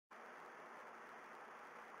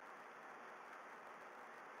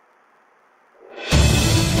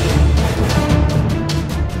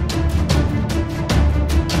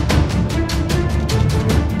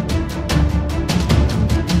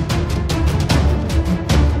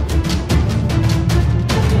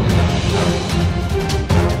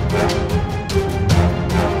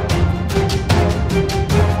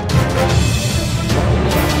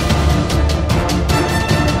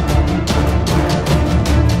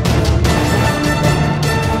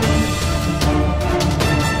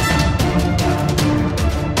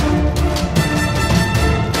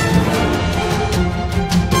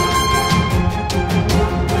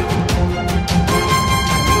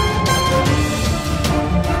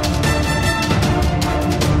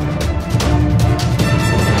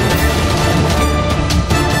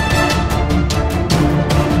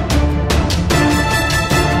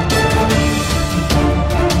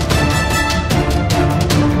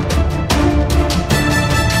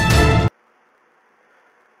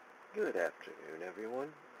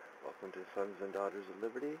welcome to Sons and Daughters of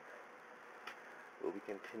Liberty. We'll be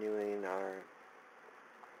continuing our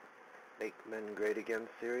Make Men Great Again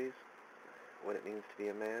series, what it means to be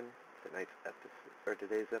a man.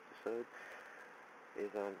 Today's episode is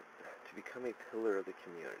on to become a pillar of the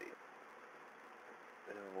community.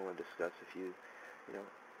 And I want to discuss a few,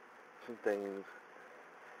 some things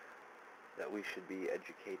that we should be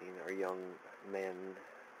educating our young men,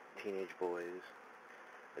 teenage boys,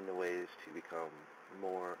 in the ways to become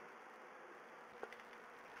more,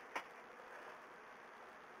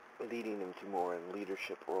 leading them to more in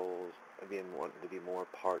leadership roles, and wanting to be more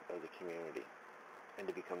part of the community, and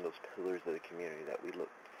to become those pillars of the community that we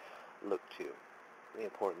look to. The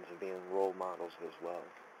importance of being role models as well.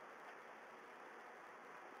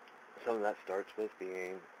 Some of that starts with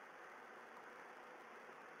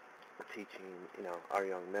teaching, our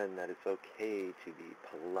young men that it's okay to be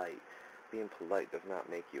polite. Being polite does not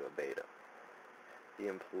make you a beta.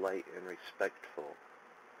 Being polite and respectful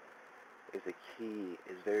is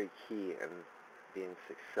very key in being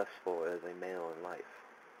successful as a male in life.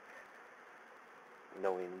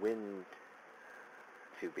 Knowing when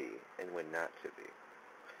to be and when not to be.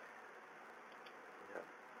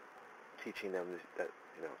 Teaching them that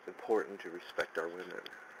it's important to respect our women.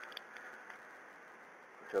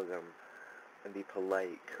 Show them and be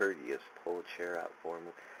polite, courteous, pull a chair out for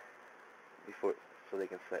them so they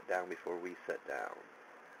can sit down before we sit down.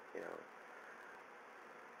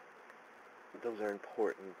 Those are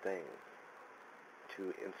important things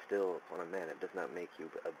to instill upon a man. It does not make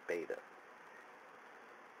you a beta.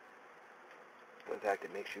 In fact,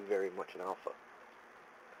 it makes you very much an alpha.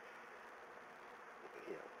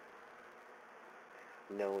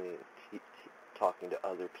 Knowing, talking to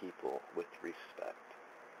other people with respect.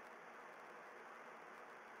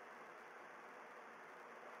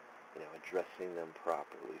 Addressing them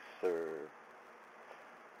properly, sir,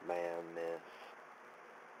 ma'am, miss.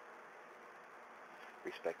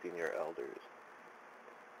 Respecting your elders.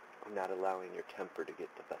 Not allowing your temper to get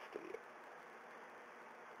the best of you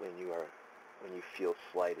when you feel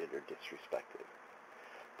slighted or disrespected.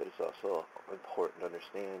 But it's also important to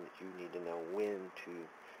understand that you need to know when to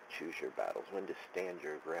choose your battles, when to stand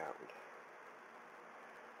your ground.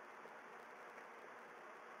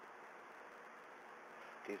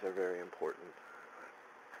 These are very important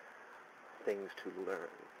things to learn,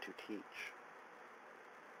 to teach.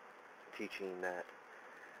 Teaching that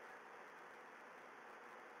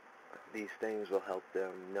these things will help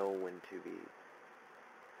them know when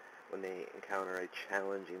they encounter a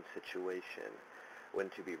challenging situation, when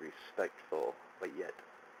to be respectful, but yet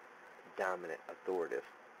dominant, authoritative.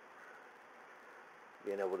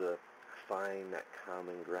 Being able to find that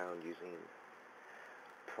common ground using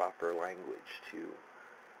proper language to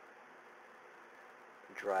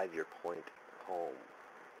drive your point home.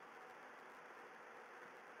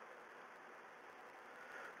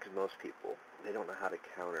 Because most people, they don't know how to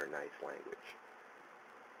counter nice language.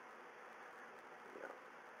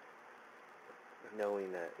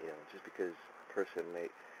 Knowing that, just because a person may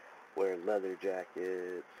wear leather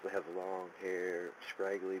jackets, have long hair,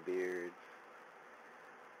 scraggly beards,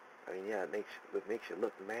 it makes you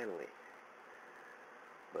look manly.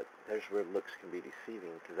 But there's where looks can be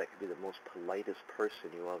deceiving, because that could be the most politest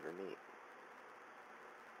person you'll ever meet.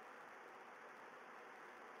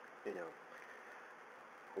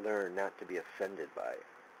 Learn not to be offended by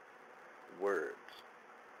words.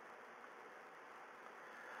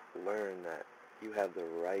 Learn that you have the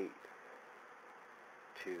right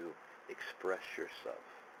to express yourself.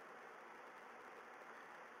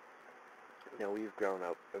 We've grown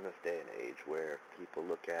up in this day and age where people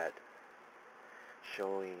look at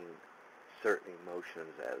showing certain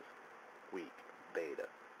emotions as weak, beta.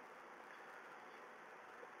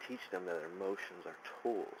 Teach them that emotions are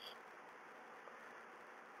tools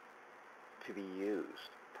to be used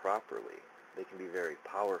properly. They can be very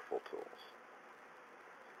powerful tools.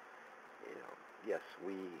 Yes,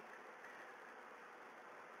 we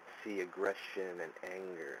see aggression and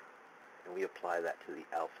anger, and we apply that to the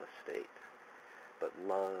alpha state. But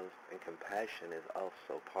love and compassion is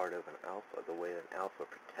also part of an alpha, the way an alpha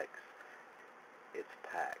protects its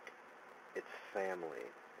pack, its family,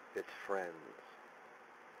 its friends.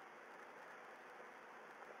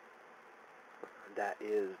 That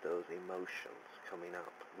is those emotions coming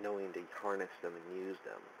up. Knowing to harness them and use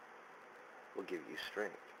them will give you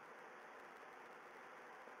strength.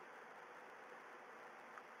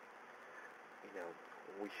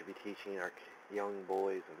 We should be teaching our young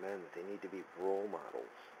boys and men that they need to be role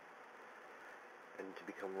models. And to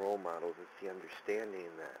become role models is the understanding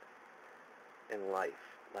that in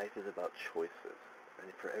life is about choices.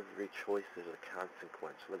 And for every choice there's a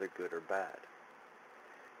consequence, whether good or bad.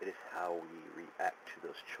 It is how we react to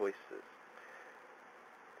those choices.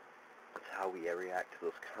 It's how we react to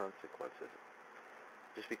those consequences.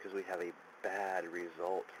 Just because we have a bad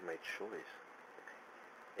result from a choice,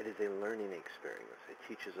 it is a learning experience. It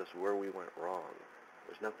teaches us where we went wrong.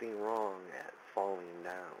 There's nothing wrong at falling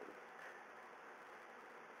down.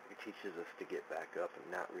 It teaches us to get back up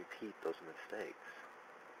and not repeat those mistakes.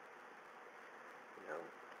 You know,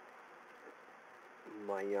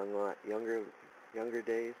 my younger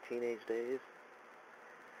days, teenage days,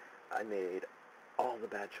 I made all the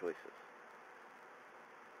bad choices.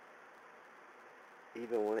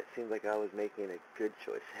 Even when it seemed like I was making a good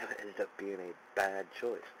choice, it ended up being a bad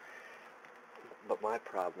choice. But my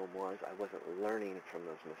problem was I wasn't learning from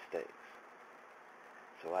those mistakes.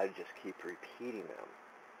 So I just keep repeating them.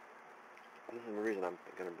 This is the reason I'm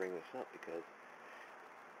going to bring this up, because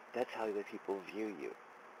that's how the people view you.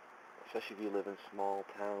 Especially if you live in small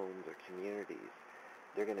towns or communities,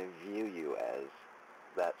 they're going to view you as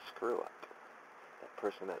that screw-up, that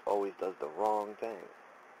person that always does the wrong thing,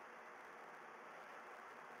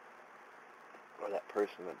 or that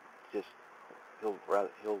person that just, he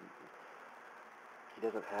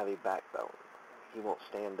doesn't have a backbone. He won't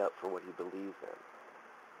stand up for what he believes in.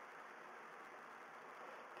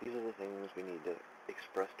 These are the things we need to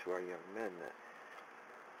express to our young men, that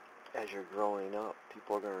as you're growing up,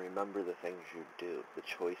 people are going to remember the things you do, the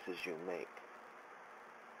choices you make.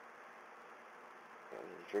 And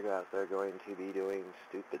if you're out there going to be doing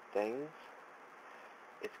stupid things,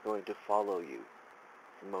 it's going to follow you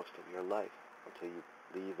for most of your life until you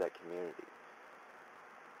leave that community.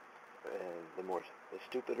 And the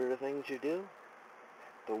stupider the things you do,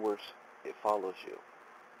 the worse it follows you.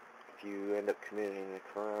 If you end up committing a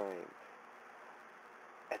crime,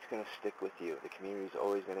 it's going to stick with you. The community is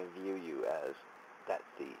always going to view you as that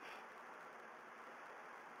thief,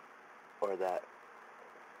 or that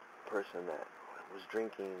person that was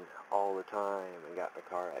drinking all the time and got in a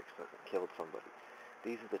car accident and killed somebody.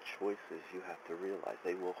 These are the choices you have to realize.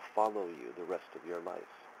 They will follow you the rest of your life.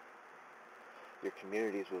 Your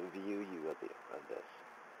communities will view you of this.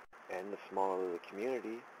 And the smaller the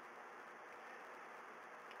community,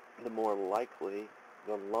 the more likely,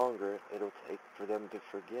 the longer it'll take for them to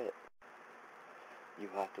forget. You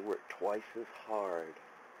have to work twice as hard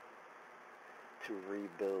to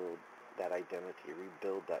rebuild that identity,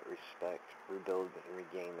 rebuild that respect, rebuild and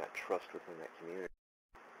regain that trust within that community.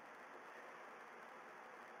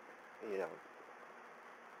 You know,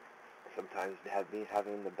 sometimes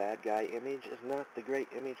having the bad guy image is not the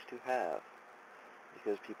great image to have,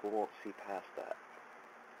 because people won't see past that.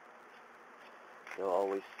 They'll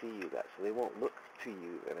always see you that, so they won't look to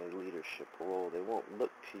you in a leadership role. They won't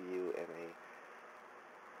look to you in a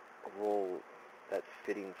role that's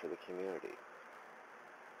fitting for the community.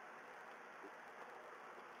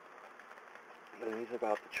 And these are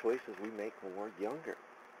about the choices we make when we're younger.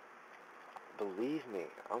 Believe me,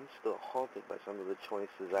 I'm still haunted by some of the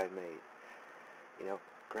choices I made. You know,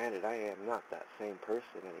 granted, I am not that same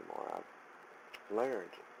person anymore. I've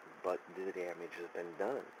learned, but the damage has been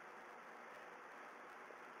done.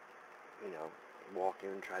 You know, walk in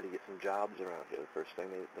and try to get some jobs around here. The first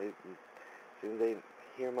thing as soon as they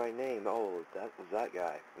hear my name, oh, that was that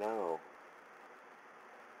guy. No.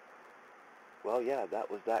 Well, yeah,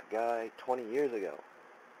 that was that guy 20 years ago.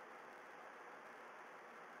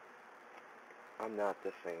 I'm not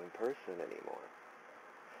the same person anymore.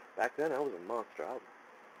 Back then, I was a monster.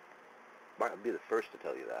 I'd be the first to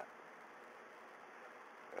tell you that.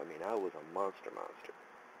 I mean, I was a monster.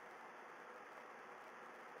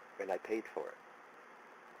 And I paid for it.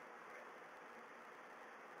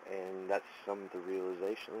 And that's some of the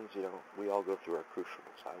realizations, you know, we all go through our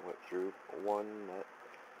crucibles. I went through one that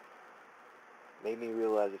made me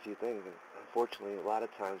realize a few things. And unfortunately, a lot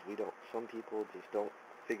of times some people just don't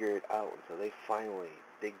figure it out until they finally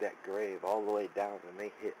dig that grave all the way down and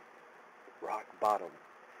they hit rock bottom.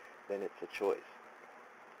 Then it's a choice.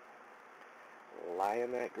 Lie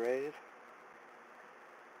in that grave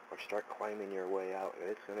or start climbing your way out,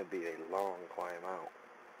 and it's going to be a long climb out.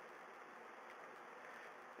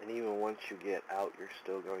 And even once you get out, you're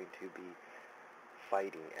still going to be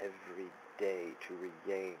fighting every day to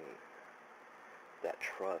regain that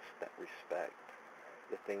trust, that respect,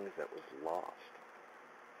 the things that was lost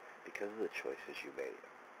because of the choices you made,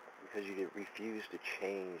 because you refused to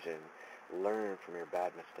change and learn from your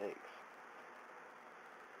bad mistakes.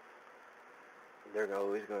 They're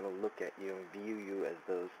always going to look at you and view you as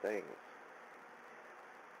those things.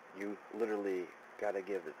 You literally got to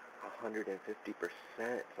give it 150%,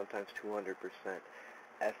 sometimes 200%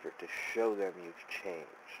 effort to show them you've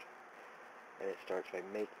changed. And it starts by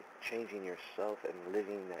changing yourself and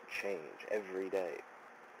living that change every day.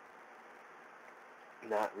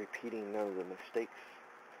 Not repeating none of the mistakes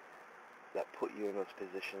that put you in those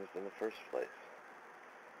positions in the first place.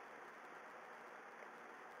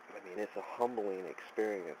 I mean, it's a humbling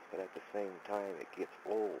experience, but at the same time, it gets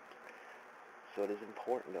old. So it is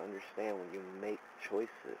important to understand when you make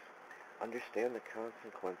choices, understand the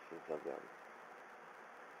consequences of them.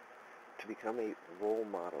 To become a role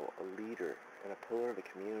model, a leader, and a pillar of a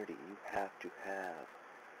community, you have to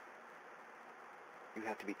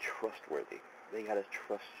be trustworthy. They gotta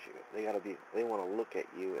trust you. They want to look at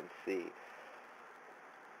you and see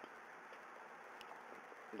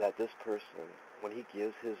that this person, when he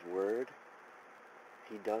gives his word,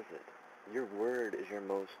 he does it. Your word is your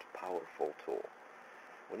most powerful tool.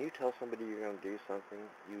 When you tell somebody you're going to do something,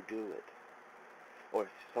 you do it. Or if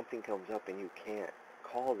something comes up and you can't,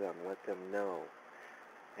 call them, let them know,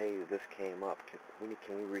 hey, this came up,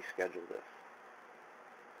 can we reschedule this?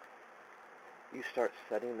 You start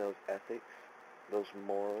setting those ethics, those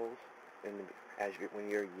morals, and when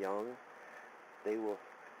you're young, they will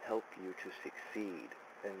help you to succeed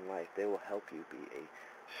in life. They will help you be a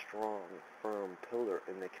strong, firm pillar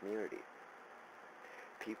in the community.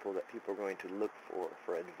 People that people are going to look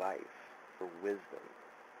for advice, for wisdom,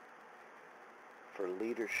 for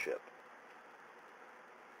leadership.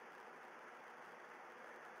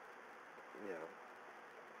 You know,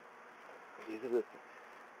 these are the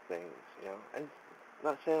things, you know. And I'm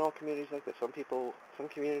not saying all communities like that. Some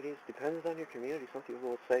communities, depends on your community. Some people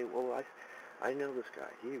will say, well, I know this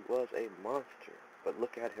guy. He was a monster, but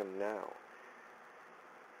look at him now.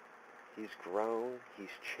 He's grown, he's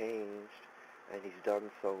changed, and he's done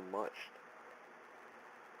so much.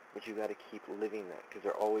 But you got to keep living that, because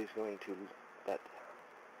they're always going to,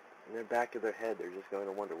 in the back of their head, they're just going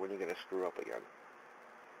to wonder, when are you going to screw up again?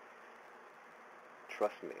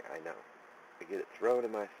 Trust me, I know. I get it thrown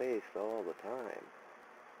in my face all the time.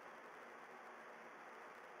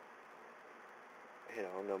 You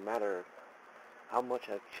know, no matter how much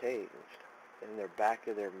I've changed, in their back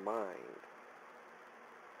of their mind,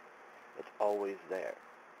 it's always there.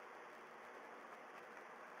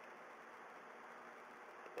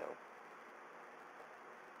 You know.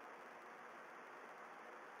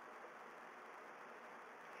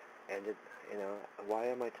 And why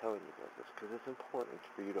am I telling you about this? Because it's important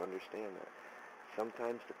for you to understand that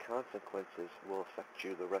sometimes the consequences will affect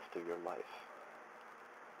you the rest of your life.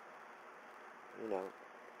 You know,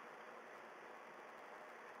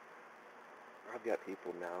 I've got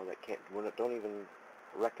people now that don't even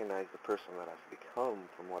recognize the person that I've become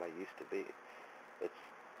from what I used to be. It's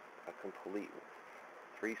a complete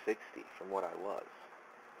 360 from what I was.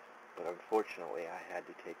 But unfortunately, I had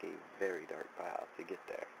to take a very dark path to get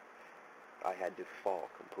there. I had to fall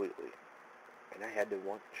completely. And I had to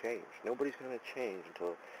want change. Nobody's going to change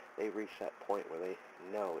until they reach that point where they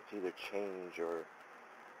know it's either change or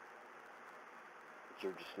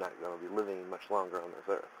you're just not going to be living much longer on this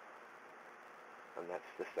earth. And that's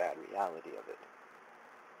the sad reality of it.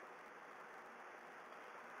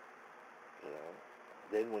 You know,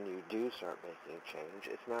 then when you do start making change,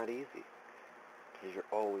 it's not easy. Because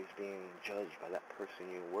you're always being judged by that person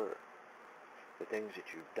you were. The things that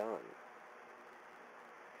you've done.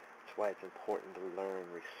 That's why it's important to learn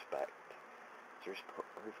respect. It's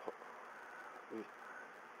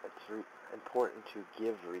important to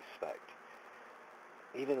give respect.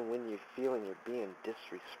 Even when you feel you're being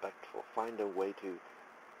disrespectful, find a way to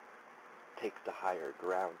take the higher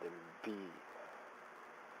ground and be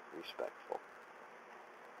respectful.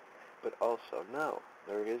 But also, no,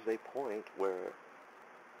 there is a point where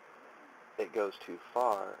it goes too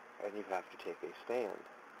far and you have to take a stand.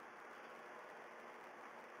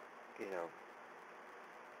 You know,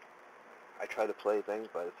 I try to play things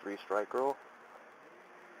by the 3-strike rule.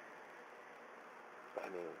 I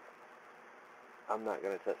mean, I'm not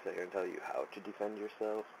going to sit here and tell you how to defend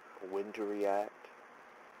yourself, when to react,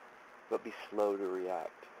 but be slow to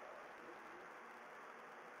react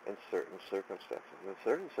in certain circumstances. In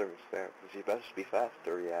certain circumstances, you best be fast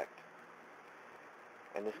to react.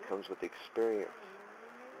 And this comes with experience.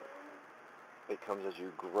 It comes as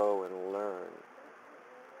you grow and learn.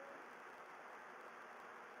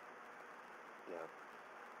 Yeah.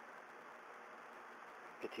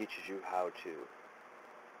 It teaches you how to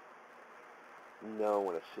know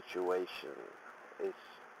when a situation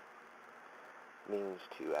means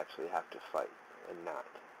to actually have to fight and not.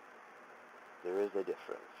 There is a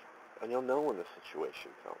difference. And you'll know when the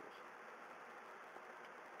situation comes.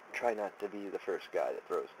 Try not to be the first guy that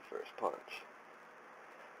throws the first punch.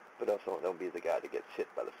 But also don't be the guy that gets hit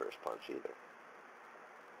by the first punch either.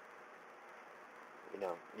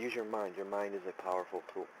 Use your mind. Your mind is a powerful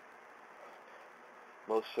tool.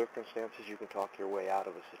 Most circumstances, you can talk your way out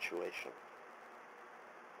of a situation.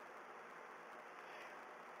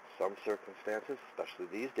 Some circumstances, especially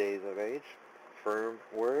these days of age, firm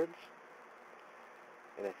words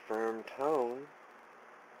and a firm tone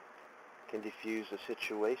can diffuse a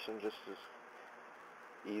situation just as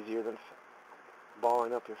easier than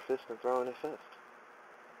balling up your fist and throwing a fist.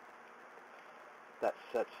 That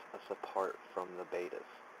sets us apart from the betas.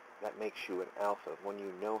 That makes you an alpha when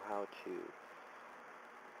you know how to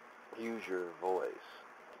use your voice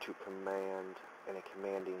to command in a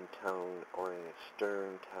commanding tone or in a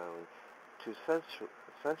stern tone to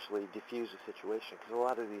essentially diffuse a situation. Because a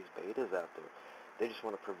lot of these betas out there, they just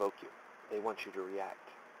want to provoke you. They want you to react.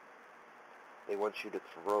 They want you to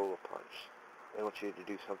throw a punch. They want you to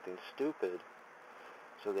do something stupid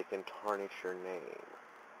so they can tarnish your name.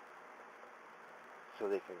 So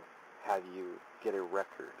they can have you get a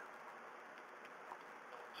record.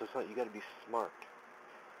 So it's not, you got to be smart.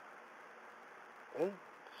 And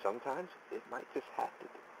sometimes it might just have to,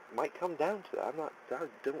 it might come down to that. I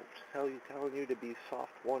don't telling you to be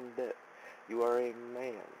soft one bit. You are a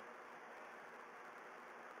man.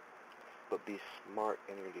 But be smart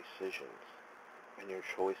in your decisions and your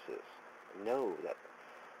choices. Know that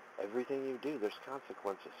everything you do, there's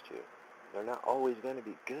consequences to. They're not always going to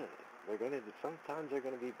be good. Sometimes they're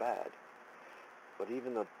going to be bad. But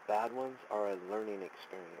even the bad ones are a learning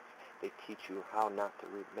experience. They teach you how not to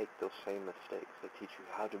make those same mistakes. They teach you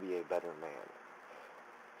how to be a better man.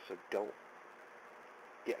 So don't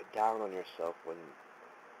get down on yourself when,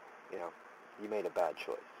 you made a bad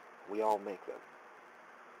choice. We all make them.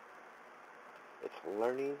 It's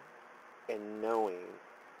learning and knowing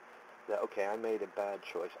that, okay, I made a bad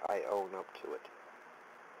choice. I own up to it.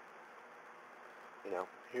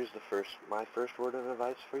 Here's my first word of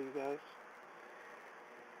advice for you guys.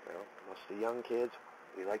 Most of the young kids,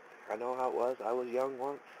 I know how it was. I was young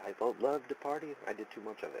once. I loved to party. I did too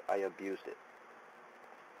much of it. I abused it.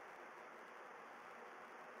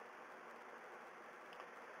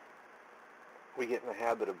 We get in the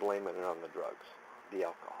habit of blaming it on the drugs, the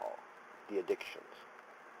alcohol, the addictions.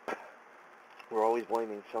 We're always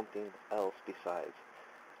blaming something else besides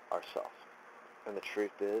ourselves. And the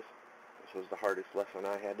truth is, this was the hardest lesson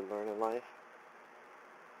I had to learn in life,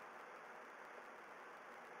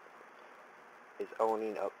 is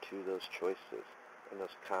owning up to those choices and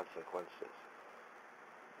those consequences.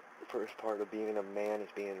 The first part of being a man is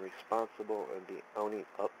being responsible and owning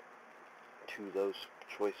up to those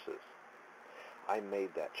choices. I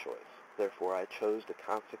made that choice. Therefore, I chose the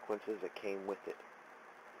consequences that came with it.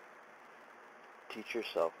 Teach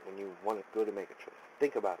yourself when you want to go to make a choice.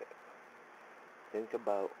 Think about it. Think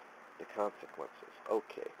about the consequences.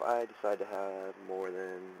 Okay, if I decide to have more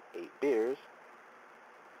than 8 beers,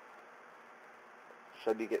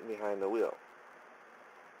 should I be getting behind the wheel?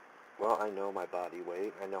 Well, I know my body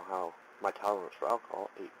weight. I know how my tolerance for alcohol.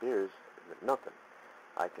 8 beers isn't nothing.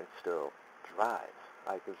 I can still drive.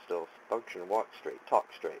 I can still function, walk straight, talk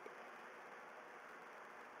straight.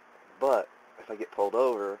 But if I get pulled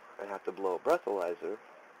over and have to blow a breathalyzer,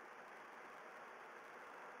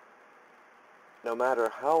 no matter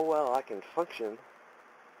how well I can function,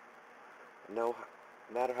 no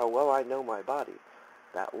matter how well I know my body,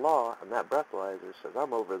 that law and that breathalyzer says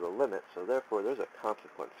I'm over the limit, so therefore there's a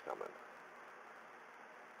consequence coming.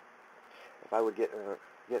 If I would get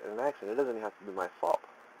in an accident, it doesn't have to be my fault.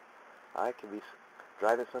 I could be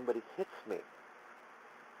driving, somebody hits me.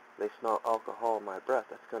 They smell alcohol in my breath.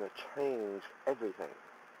 That's going to change everything.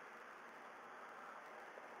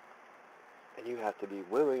 And you have to be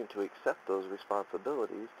willing to accept those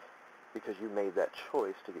responsibilities because you made that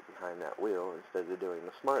choice to get behind that wheel instead of doing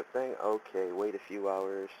the smart thing. Okay, wait a few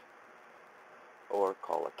hours, or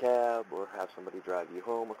call a cab, or have somebody drive you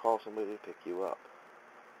home, or call somebody to pick you up.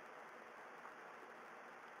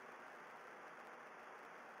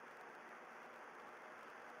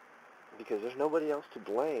 Because there's nobody else to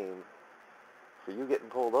blame for you getting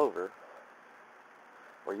pulled over,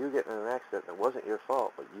 or you getting in an accident that wasn't your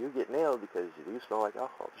fault, but you get nailed because you smell like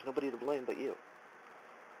alcohol. There's nobody to blame but you.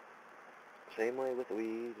 Same way with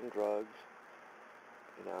weed and drugs,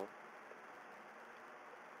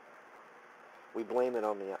 We blame it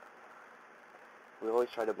on we always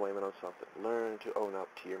try to blame it on something. Learn to own up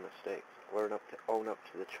to your mistakes. Learn to own up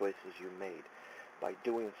to the choices you made. By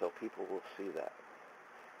doing so, people will see that.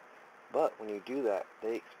 But when you do that,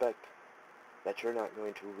 they expect that you're not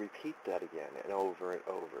going to repeat that again and over and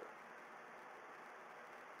over.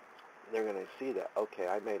 They're going to see that, okay,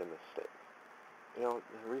 I made a mistake. You know,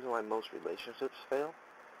 the reason why most relationships fail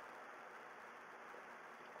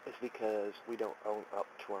is because we don't own up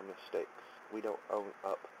to our mistakes. We don't own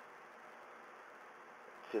up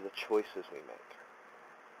to the choices we make.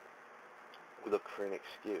 We look for an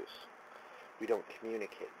excuse. We don't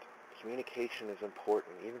communicate. Communication is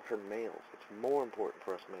important, even for males. It's more important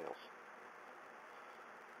for us males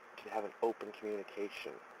to have an open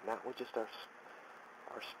communication, not with just our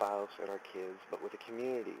spouse and our kids, but with the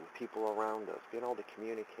community, with people around us, being able to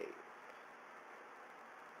communicate.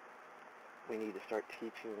 We need to start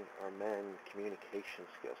teaching our men communication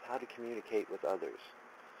skills, how to communicate with others,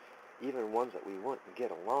 even ones that we wouldn't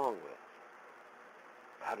get along with,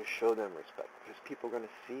 how to show them respect, because people are going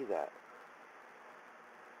to see that,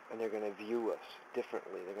 and they're going to view us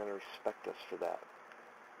differently. They're going to respect us for that.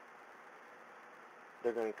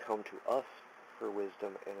 They're going to come to us for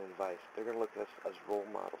wisdom and advice. They're going to look at us as role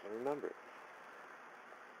models. And remember,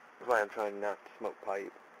 that's why I'm trying not to smoke my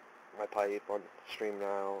pipe on stream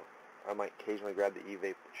now. I might occasionally grab the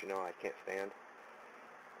e-vape, which I can't stand.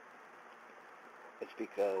 It's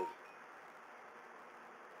because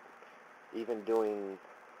even when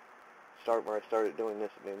I started doing this,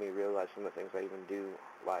 it made me realize some of the things I even do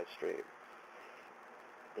live stream.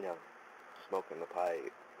 Smoking the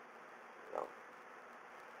pipe,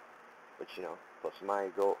 But, plus my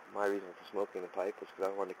reason for smoking the pipe was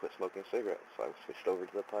because I wanted to quit smoking cigarettes, so I switched over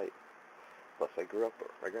to the pipe. Plus I grew up,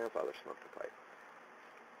 my grandfather smoked the pipe.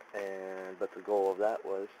 But the goal of that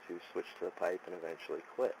was to switch to the pipe and eventually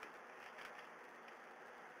quit.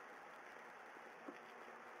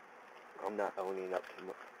 I'm not owning up to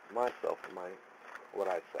myself and what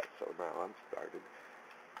I said, so now I'm started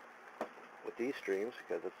with these streams,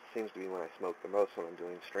 because it seems to be when I smoke the most when I'm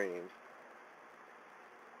doing streams.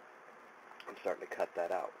 I'm starting to cut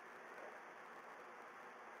that out.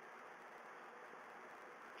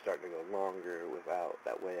 I'm starting to go longer without,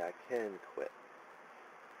 that way I can quit.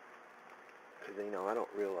 Because, I don't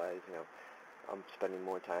realize, I'm spending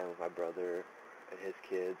more time with my brother and his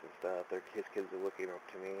kids and stuff. His kids are looking up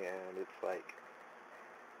to me, and it's like,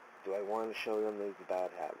 do I want to show them these bad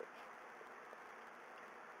habits?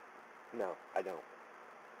 No, I don't.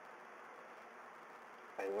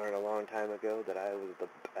 I learned a long time ago that I was the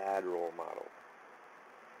bad role model.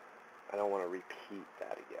 I don't want to repeat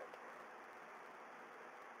that again.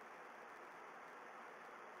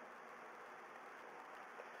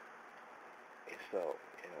 So,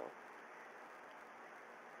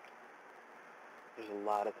 there's a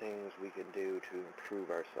lot of things we can do to improve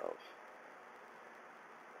ourselves.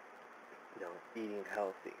 Eating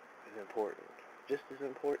healthy is important, just as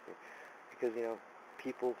important, because,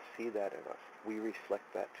 people see that in us. We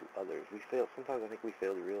reflect that to others. Sometimes I think we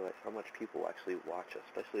fail to realize how much people actually watch us,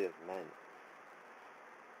 especially as men.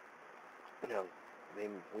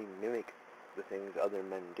 We mimic the things other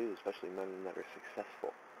men do, especially men that are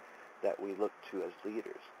successful, that we look to as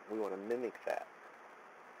leaders. We want to mimic that.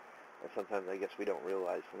 And sometimes I guess we don't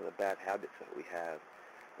realize some of the bad habits that we have,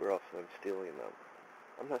 we're also instilling them.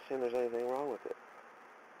 I'm not saying there's anything wrong with it.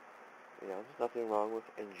 There's nothing wrong with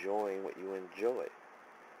enjoying what you enjoy.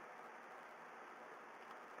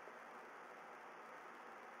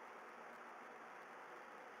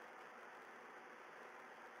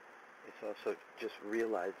 It's also just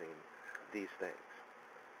realizing these things.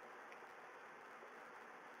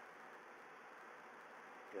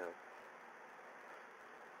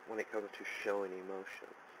 When it comes to showing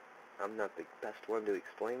emotions, I'm not the best one to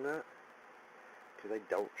explain that, because I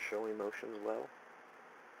don't show emotions well.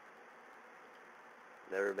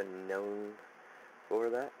 Never been known for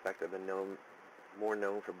that. In fact, I've been more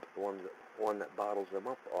known for the one that bottles them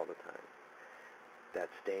up all the time.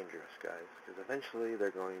 That's dangerous, guys, because eventually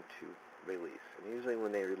they're going to release. And usually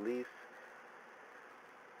when they release,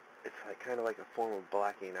 it's kind of like a form of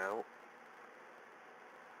blacking out.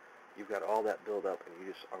 You've got all that build up, and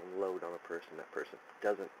you just unload on a person. That person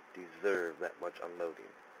doesn't deserve that much unloading.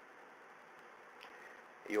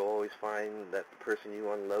 You'll always find that the person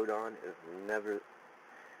you unload on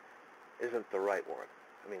isn't the right one.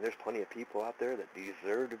 I mean, there's plenty of people out there that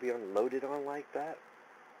deserve to be unloaded on like that,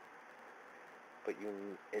 but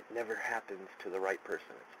it never happens to the right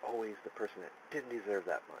person. It's always the person that didn't deserve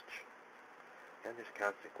that much. And there's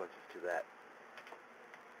consequences to that.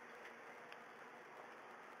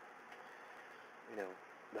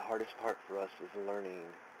 The hardest part for us is learning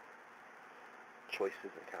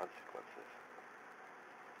choices and consequences.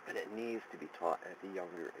 And it needs to be taught at a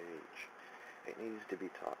younger age. It needs to be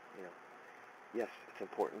taught, Yes, it's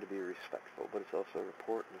important to be respectful, but it's also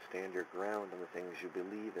important to stand your ground on the things you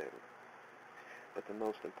believe in. But the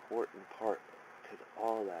most important part to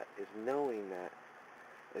all that is knowing that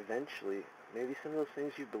eventually maybe some of those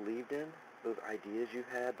things you believed in, those ideas you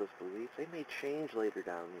had, those beliefs, they may change later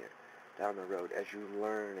down the road as you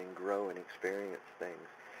learn and grow and experience things.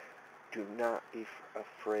 Do not be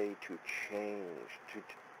afraid to change,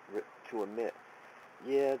 to admit,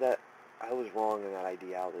 yeah, that I was wrong in that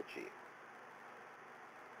ideology.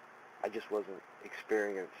 I just wasn't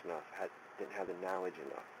experienced enough, didn't have the knowledge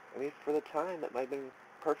enough. I mean, for the time, that might have been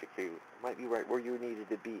perfect for you. It might be right where you needed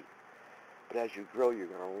to be. But as you grow, you're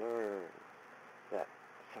going to learn that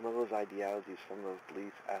some of those ideologies, some of those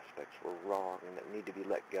belief aspects were wrong and that need to be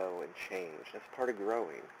let go and changed. That's part of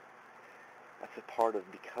growing. That's a part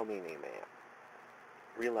of becoming a man.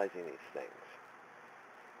 Realizing these things.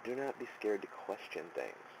 Do not be scared to question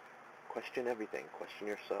things. Question everything. Question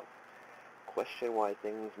yourself. Question why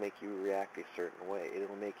things make you react a certain way.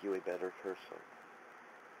 It'll make you a better person.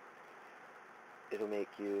 It'll make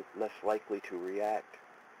you less likely to react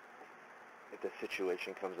if the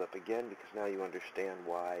situation comes up again, because now you understand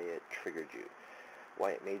why it triggered you,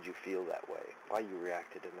 why it made you feel that way, why you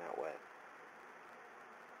reacted in that way.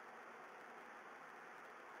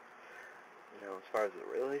 You know, as far as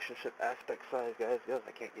the relationship aspect side, guys, goes,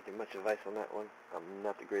 I can't give you much advice on that one. I'm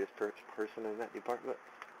not the greatest person in that department,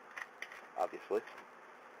 obviously.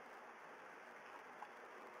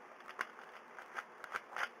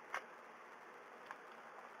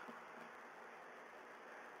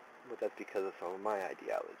 But that's because of some of my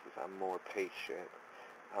ideologies. I'm more patient.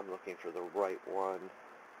 I'm looking for the right one.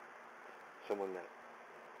 Someone that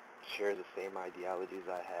shares the same ideologies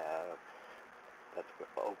I have. That's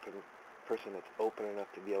person that's open enough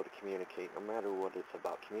to be able to communicate, no matter what it's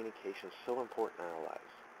about. Communication is so important in our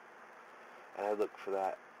lives. And I look for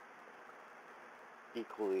that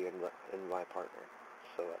equally in my partner.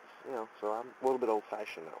 So that's, so I'm a little bit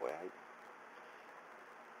old-fashioned that way. I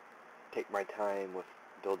take my time with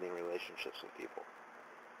building relationships with people,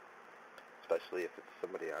 especially if it's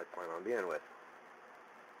somebody I plan on being with.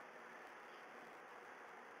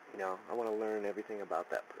 I want to learn everything about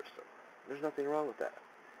that person. There's nothing wrong with that,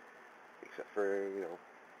 except for,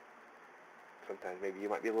 sometimes maybe you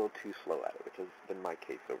might be a little too slow at it, which has been my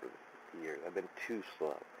case over the years. I've been too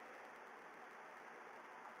slow.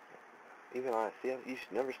 Even honestly, you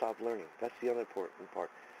should never stop learning. That's the other important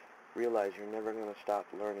part. Realize you're never going to stop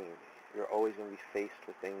learning. You're always going to be faced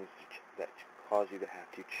with things that cause you to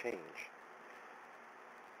have to change.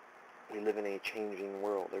 We live in a changing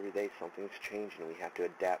world. Every day something's changing we have to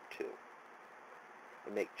adapt to.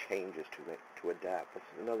 And make changes to adapt. That's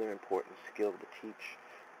another important skill to teach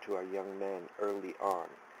to our young men early on.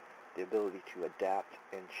 The ability to adapt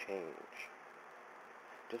and change.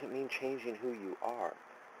 Doesn't mean changing who you are.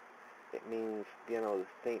 It means being able to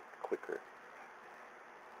think quicker.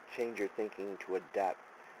 Change your thinking to adapt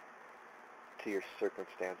to your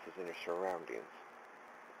circumstances and your surroundings,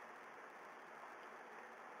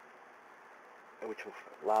 which will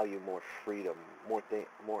allow you more freedom,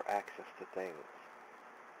 more access to things.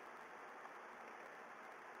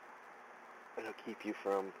 It'll keep you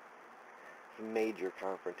from some major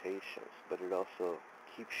confrontations, but it also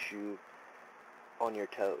keeps you on your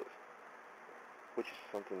toes, which is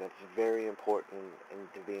something that's very important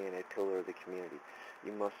into being a pillar of the community.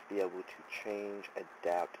 You must be able to change,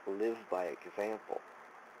 adapt, live by example.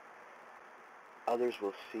 Others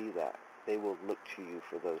will see that. They will look to you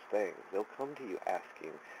for those things. They'll come to you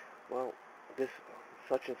asking, well, this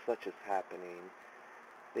such and such is happening.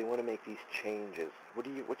 They want to make these changes.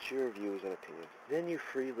 What's your views and opinions? Then you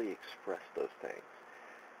freely express those things.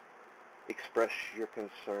 Express your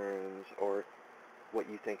concerns or what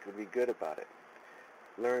you think would be good about it.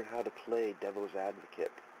 Learn how to play devil's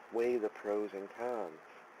advocate. Weigh the pros and cons.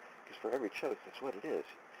 Because for every choice, that's what it is.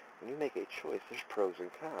 When you make a choice, there's pros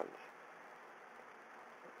and cons.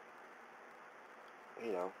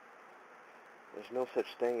 There's no such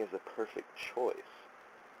thing as a perfect choice.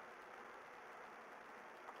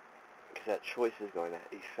 Because that choice is going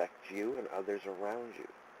to affect you and others around you.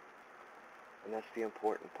 And that's the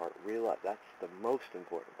important part. That's the most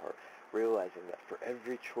important part. Realizing that for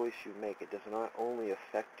every choice you make, it does not only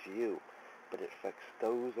affect you, but it affects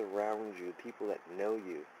those around you, people that know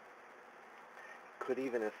you. It could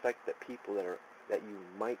even affect the people that you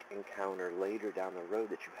might encounter later down the road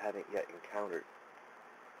that you haven't yet encountered.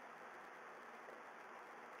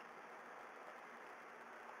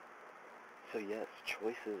 So yes,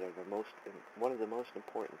 choices are one of the most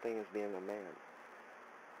important things being a man.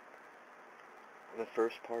 The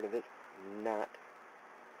first part of it, not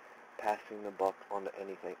passing the buck onto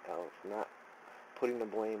anything else, not putting the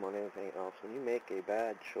blame on anything else. When you make a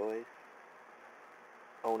bad choice,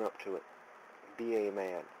 own up to it. Be a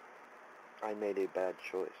man. I made a bad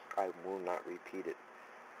choice. I will not repeat it.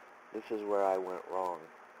 This is where I went wrong.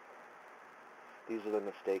 These are the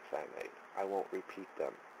mistakes I made. I won't repeat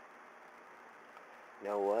them. You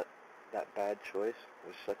know what? That bad choice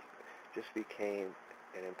just became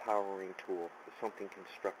an empowering tool, something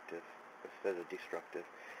constructive instead of destructive.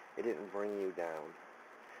 It didn't bring you down.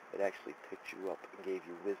 It actually picked you up and gave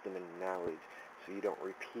you wisdom and knowledge so you don't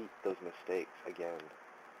repeat those mistakes again.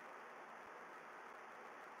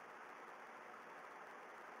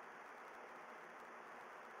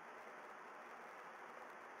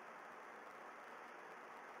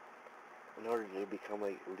 In order to become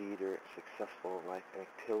a leader, successful in life, and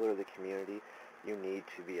a pillar of the community, you need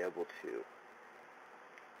to be able to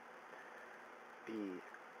be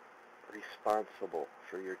responsible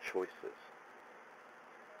for your choices.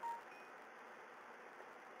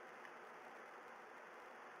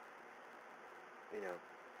 You know,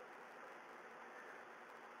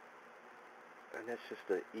 and that's just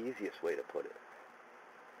the easiest way to put it.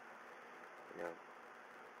 You know,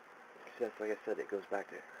 just like I said, it goes back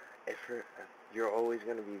to you're always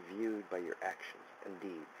going to be viewed by your actions and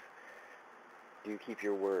deeds. Do you keep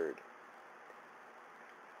your word?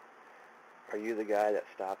 Are you the guy that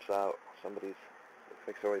stops out? Looks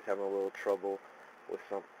like somebody's having a little trouble with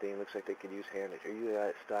something. Looks like they could use handage. Are you the guy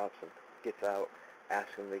that stops and gets out,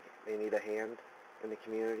 asks them if they need a hand in the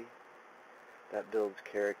community? That builds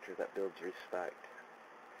character. That builds respect.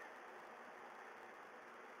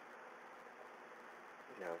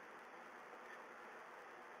 You know.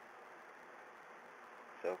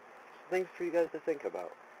 So, things for you guys to think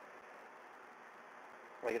about.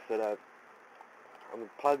 Like I said, I'm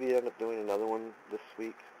probably end up doing another one this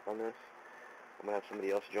week on this. I'm going to have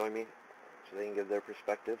somebody else join me so they can give their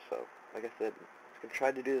perspective. So, like I said, I'm going to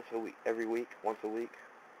try to do this every week, once a week.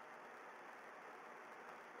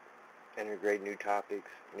 Integrate new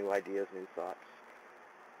topics, new ideas, new thoughts.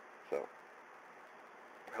 So,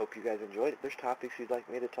 I hope you guys enjoyed it. If there's topics you'd like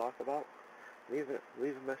me to talk about, leave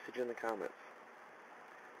a message in the comments.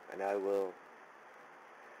 And I will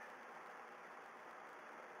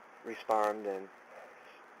respond and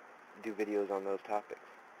do videos on those topics.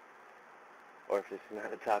 Or if it's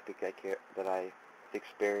not a topic that I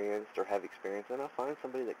experienced or have experienced, then I'll find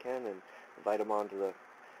somebody that can and invite them onto the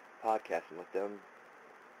podcast and let them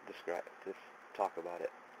just talk about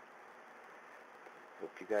it.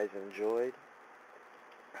 Hope you guys enjoyed.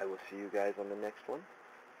 I will see you guys on the next one.